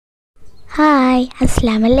Hi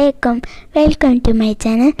അസ്സലാമലൈക്കും welcome to my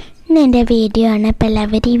channel. ഇന്ന് എൻ്റെ വീഡിയോ ആണ്. അപ്പോൾ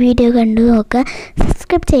എല്ലാവരും ഈ വീഡിയോ കണ്ടു നോക്കുക.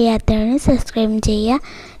 സബ്സ്ക്രൈബ് ചെയ്യാത്തവരും സബ്സ്ക്രൈബ് ചെയ്യുക,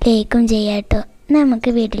 ലൈക്കും ചെയ്യുക കേട്ടോ.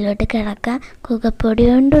 നമുക്ക് വീട്ടിലോട്ട് കിടക്കാം. കൂകപ്പൊടി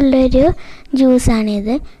കൊണ്ടുള്ളൊരു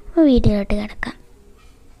ജ്യൂസാണിത്. അപ്പോൾ വീട്ടിലോട്ട് കിടക്കാം.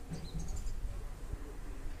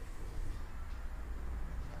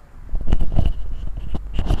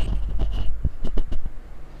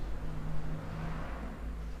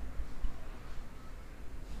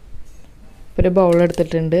 ഒരു ബൗൾ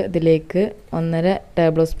എടുത്തിട്ടുണ്ട്. ഇതിലേക്ക് 1.5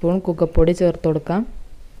 ടേബിൾ സ്പൂൺ കൂകപ്പൊടി ചേർത്ത് കൊടുക്കാം.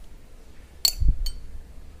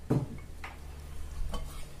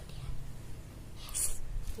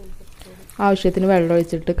 ആവശ്യത്തിന് വെള്ളം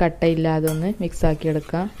ഒഴിച്ചിട്ട് കട്ടയില്ലാതെ ഒന്ന് മിക്സ് ആക്കി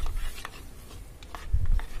എടുക്കാം.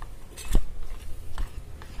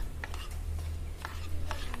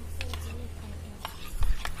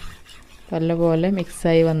 നല്ലപോലെ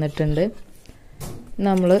മിക്സായി വന്നിട്ടുണ്ട്.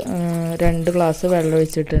 നമ്മൾ 2 ഗ്ലാസ് വെള്ളം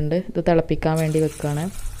ഒഴിച്ചിട്ടുണ്ട്. ഇത് തിളപ്പിക്കാൻ വേണ്ടി വെക്കുകയാണ്.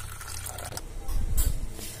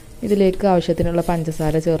 ഇതിലേക്ക് ആവശ്യത്തിനുള്ള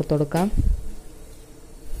പഞ്ചസാര ചേർത്ത് കൊടുക്കാം.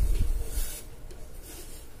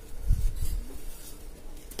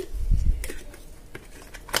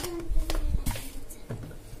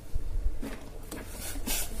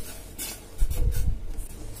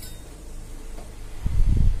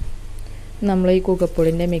 നമ്മൾ ഈ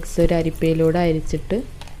കൂകപ്പൊടിൻ്റെ മിക്സ് ഒരു അരിപ്പയിലൂടെ അരിച്ചിട്ട്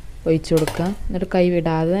ഒഴിച്ചു കൊടുക്കാം. എന്നിട്ട് കൈ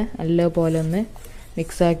വിടാതെ നല്ലപോലെ ഒന്ന്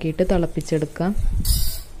മിക്സ് ആക്കിയിട്ട് തിളപ്പിച്ചെടുക്കാം.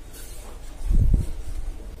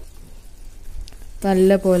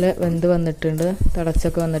 നല്ലപോലെ വെന്ത് വന്നിട്ടുണ്ട്,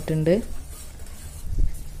 തിളച്ചൊക്കെ വന്നിട്ടുണ്ട്.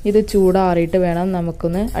 ഇത് ചൂടാറിയിട്ട് വേണം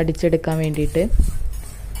നമുക്കൊന്ന് അടിച്ചെടുക്കാൻ വേണ്ടിയിട്ട്,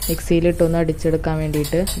 മിക്സിയിലിട്ടൊന്ന് അടിച്ചെടുക്കാൻ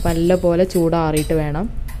വേണ്ടിയിട്ട്. നല്ലപോലെ ചൂടാറിയിട്ട് വേണം.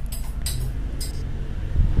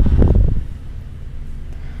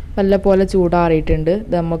 നല്ലപോലെ ചൂടാറിയിട്ടുണ്ട്.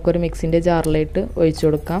 ഇത് നമുക്കൊരു മിക്സിൻ്റെ ജാറിലേക്ക് ഒഴിച്ചു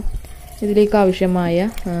കൊടുക്കാം. ഇതിലേക്ക് ആവശ്യമായ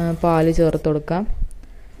പാല് ചേർത്ത് കൊടുക്കാം.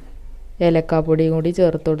 ഏലക്കാപ്പൊടിയും കൂടി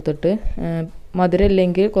ചേർത്ത് കൊടുത്തിട്ട്, മധുരം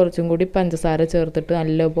ഇല്ലെങ്കിൽ കുറച്ചും കൂടി പഞ്ചസാര ചേർത്തിട്ട്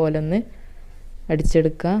നല്ലപോലെ ഒന്ന്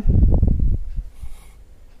അടിച്ചെടുക്കാം.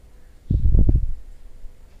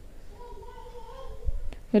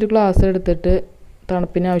 ഒരു ഗ്ലാസ് എടുത്തിട്ട്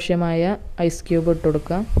തണുപ്പിന് ആവശ്യമായ ഐസ് ക്യൂബ് ഇട്ട്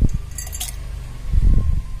കൊടുക്കാം.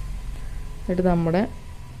 എന്നിട്ട് നമ്മുടെ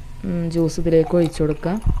ജ്യൂസ് ഇതിലേക്ക് ഒഴിച്ചു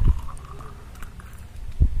കൊടുക്കാം.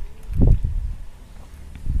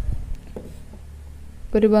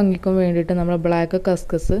 ഒരു ഭംഗിക്കും വേണ്ടിയിട്ട് നമ്മൾ ബ്ലാക്ക്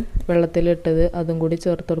കസ്കസ് വെള്ളത്തിലിട്ടത് അതും കൂടി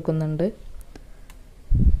ചേർത്ത് കൊടുക്കുന്നുണ്ട്.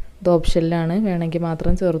 ഇത് ഓപ്ഷനിലാണ്, വേണമെങ്കിൽ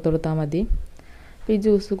മാത്രം ചേർത്ത് കൊടുത്താൽ മതി. അപ്പോൾ ഈ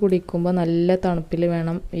ജ്യൂസ് കുടിക്കുമ്പോൾ നല്ല തണുപ്പിൽ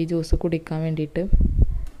വേണം ഈ ജ്യൂസ് കുടിക്കാൻ വേണ്ടിയിട്ട്.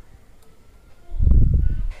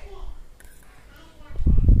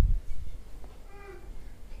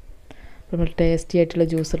 നമ്മൾ ടേസ്റ്റി ആയിട്ടുള്ള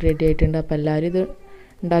ജ്യൂസ് റെഡി ആയിട്ടുണ്ട്. അപ്പോൾ എല്ലാവരും ഇത്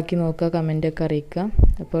ഉണ്ടാക്കി നോക്കുക, കമൻറ്റൊക്കെ അറിയിക്കുക.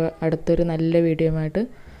 അപ്പോൾ അടുത്തൊരു നല്ല വീഡിയോയുമായിട്ട്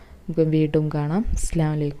നമുക്ക് വീണ്ടും കാണാം.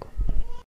 അസ്സലാമു അലൈക്കും.